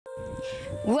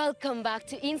Welcome back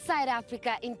to Inside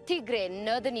Africa in Tigray,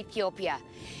 northern Ethiopia.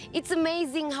 It's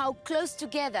amazing how close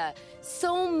together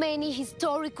so many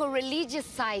historical religious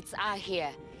sites are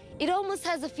here. It almost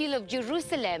has a feel of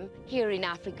Jerusalem here in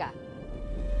Africa.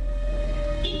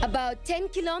 About 10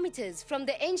 kilometers from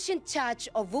the ancient church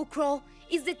of Ukro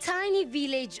is the tiny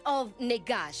village of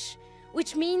Negash,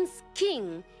 which means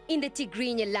king in the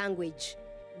Tigrinya language.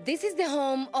 This is the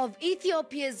home of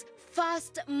Ethiopia's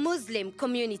first Muslim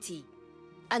community.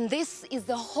 And this is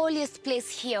the holiest place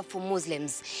here for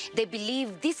Muslims. They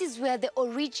believe this is where the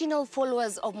original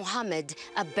followers of Muhammad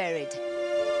are buried.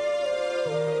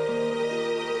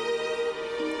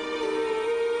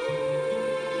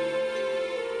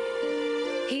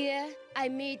 Here I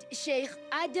meet Sheikh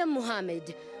Adam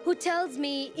Muhammad, who tells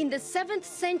me in the 7th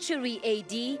century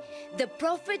AD, the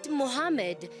Prophet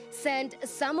Muhammad sent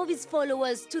some of his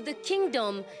followers to the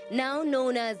kingdom now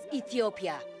known as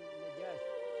Ethiopia.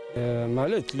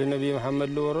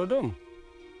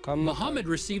 Muhammad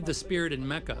received the spirit in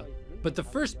Mecca, but the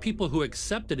first people who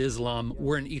accepted Islam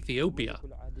were in Ethiopia.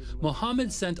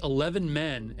 Muhammad sent 11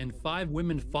 men and 5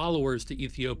 women followers to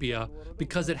Ethiopia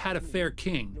because it had a fair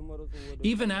king.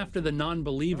 Even after the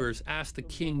non-believers asked the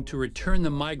king to return the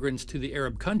migrants to the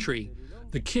Arab country,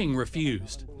 the king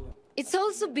refused. It's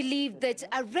also believed that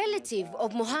a relative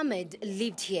of Muhammad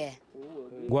lived here.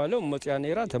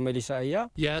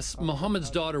 Yes, Muhammad's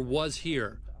daughter was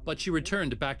here, but she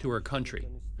returned back to her country.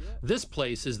 This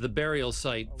place is the burial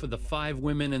site for the 5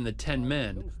 women and the 10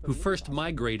 men who first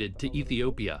migrated to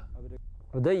Ethiopia.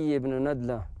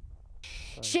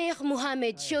 Sheikh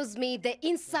Muhammad shows me the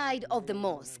inside of the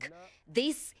mosque.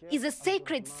 This is a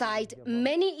sacred site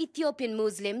many Ethiopian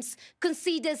Muslims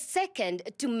consider second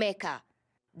to Mecca.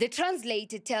 The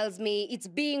translator tells me it's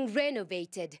being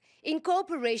renovated in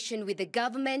cooperation with the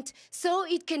government so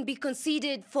it can be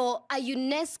considered for a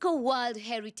UNESCO World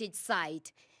Heritage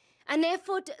Site, an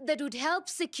effort that would help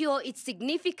secure its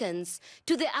significance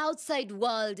to the outside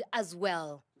world as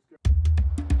well.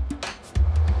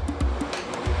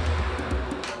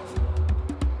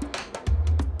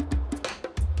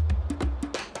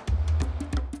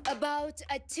 About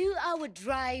a 2-hour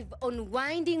drive on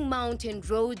winding mountain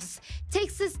roads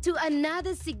takes us to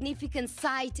another significant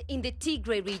site in the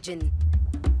Tigray region.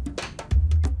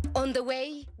 On the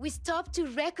way, we stop to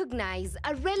recognize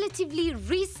a relatively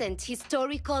recent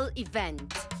historical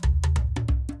event.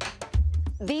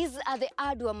 These are the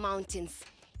Adwa Mountains.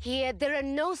 Here, there are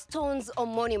no stones or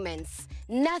monuments,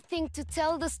 nothing to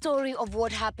tell the story of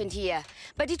what happened here.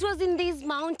 But it was in these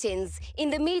mountains, in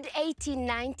the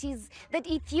mid-1890s, that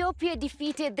Ethiopia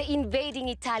defeated the invading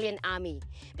Italian army,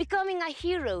 becoming a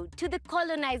hero to the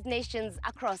colonized nations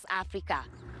across Africa.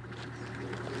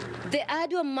 The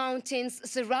Adwa Mountains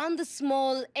surround the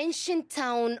small, ancient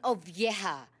town of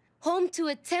Yeha, home to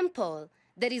a temple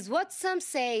that is what some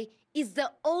say is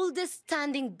the oldest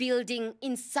standing building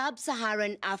in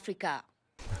sub-Saharan Africa.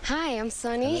 Hi, I'm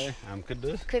Sonny. Hi, I'm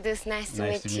Kudus. Kudus, nice to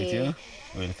meet you.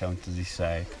 Welcome to this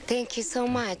site. Thank you so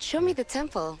much. Show me the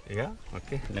temple. Yeah,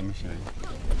 okay, let me show you.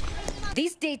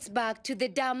 This dates back to the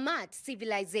Damat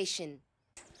civilization.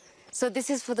 So this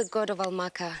is for the god of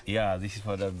Al-Makkah. Yeah, this is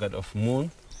for the god of moon,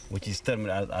 which is termed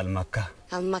as Al-Makkah.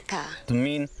 Al-Makkah. To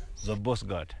mean the boss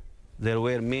god. There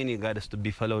were many gods to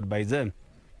be followed by them,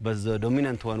 but the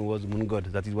dominant one was moon god.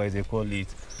 That is why they call it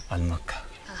Al-Makkah.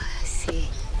 I see.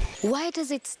 Why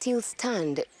does it still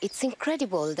stand? It's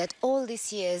incredible that all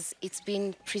these years it's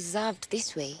been preserved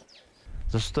this way.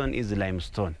 The stone is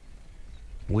limestone,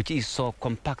 which is so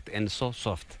compact and so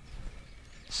soft.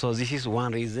 So this is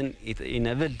one reason it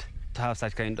enabled to have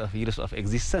such kind of years of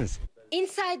existence.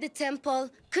 Inside the temple,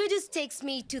 Kudus takes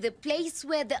me to the place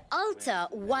where the altar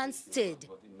once stood.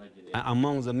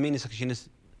 Among the many sections,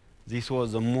 this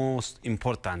was the most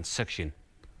important section,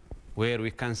 where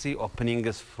we can see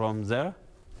openings from there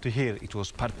to here. It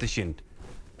was partitioned,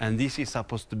 and this is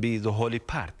supposed to be the holy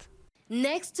part.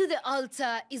 Next to the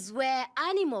altar is where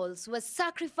animals were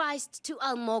sacrificed to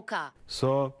Al-Makkah.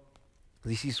 So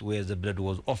this is where the blood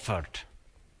was offered.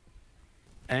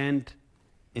 And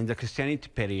in the Christianity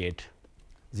period,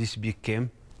 this became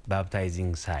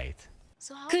baptizing site.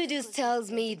 Kudus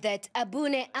tells me that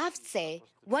Abune Aftse,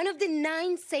 one of the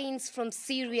 9 saints from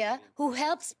Syria who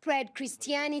helped spread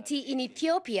Christianity in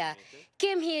Ethiopia,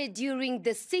 came here during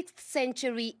the 6th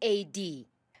century AD.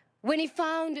 When he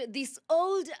found this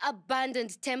old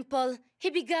abandoned temple, he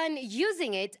began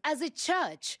using it as a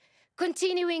church,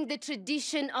 continuing the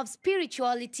tradition of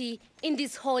spirituality in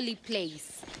this holy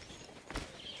place.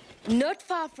 Not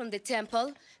far from the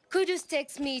temple, Kudus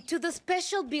takes me to the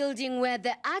special building where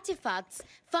the artifacts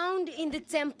found in the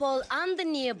temple and the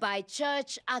nearby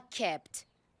church are kept.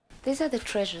 These are the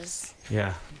treasures.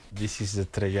 Yeah, this is the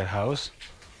treasure house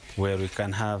where we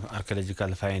can have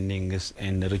archaeological findings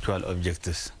and ritual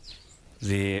objects.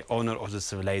 The owner of the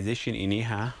civilization in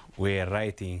Iha were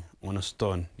writing on a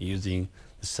stone using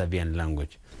the Sabian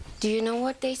language. Do you know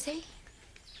what they say?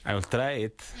 I will try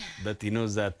it, but you know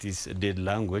that is a dead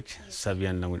language,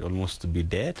 Sabian language, almost to be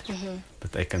dead.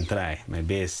 But I can try my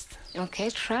best. Okay,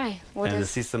 try. The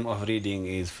system of reading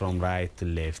is from right to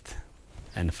left,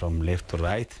 and from left to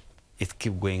right. It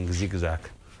keeps going zigzag,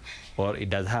 or it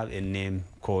does have a name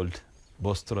called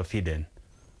Bostropheden.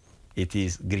 It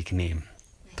is Greek name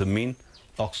to mean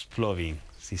ox ploughing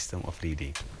system of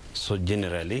reading. So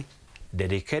generally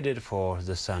dedicated for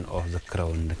the son of the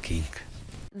crowned king.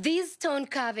 These stone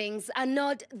carvings are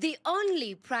not the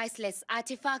only priceless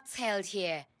artifacts held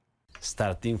here.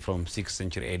 Starting from 6th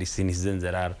century AD, since then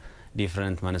there are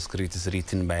different manuscripts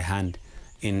written by hand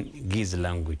in Giz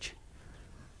language.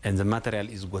 And the material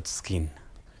is goat skin.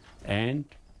 And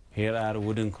here are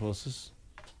wooden crosses,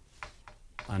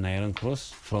 an iron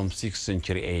cross from 6th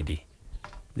century AD.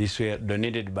 These were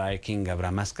donated by King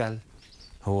Abramaskal,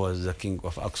 who was the king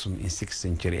of Aksum in 6th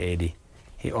century AD.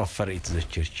 He offered it to the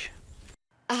church.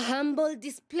 A humble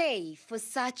display for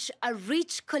such a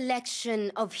rich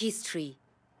collection of history.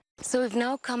 So we've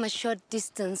now come a short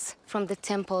distance from the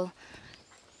temple.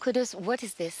 Kudus, what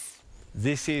is this?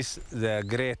 This is the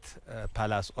great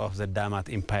palace of the Damat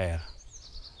Empire.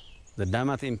 The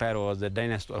Damat Empire was the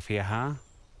dynasty of Yaha,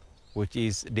 which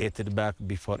is dated back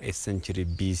before 8th century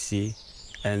BC.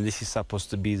 And this is supposed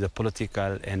to be the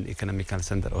political and economical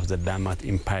center of the Damat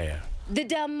Empire. The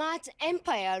Damat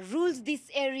Empire ruled this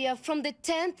area from the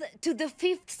 10th to the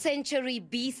 5th century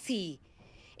BC.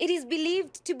 It is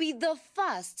believed to be the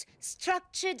first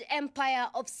structured empire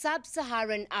of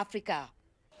sub-Saharan Africa.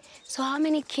 So how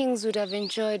many kings would have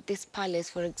enjoyed this palace,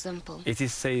 for example? It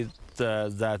is said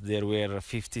that there were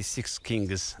 56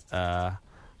 kings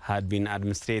had been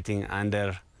administrating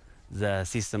under the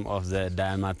system of the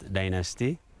Damat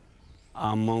dynasty.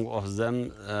 Among of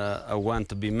them, one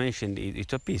to be mentioned is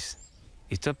Ethiopia.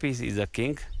 Ethiopia is a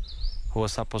king who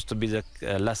was supposed to be the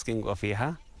last king of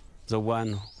Yaha, the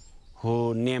one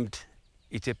who named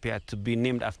Ethiopia to be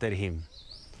named after him.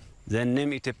 The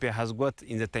name Ethiopia has got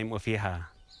in the time of Yaha.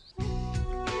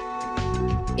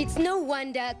 It's no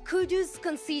wonder Kudus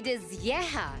considers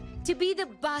Yeha to be the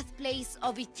birthplace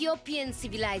of Ethiopian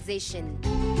civilization.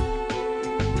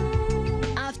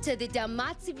 After the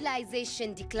Damat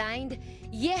civilization declined,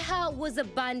 Yeha was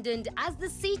abandoned as the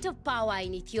seat of power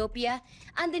in Ethiopia,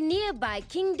 and the nearby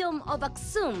kingdom of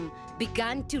Aksum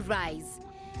began to rise.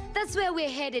 That's where we're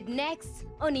headed next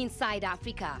on Inside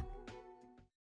Africa.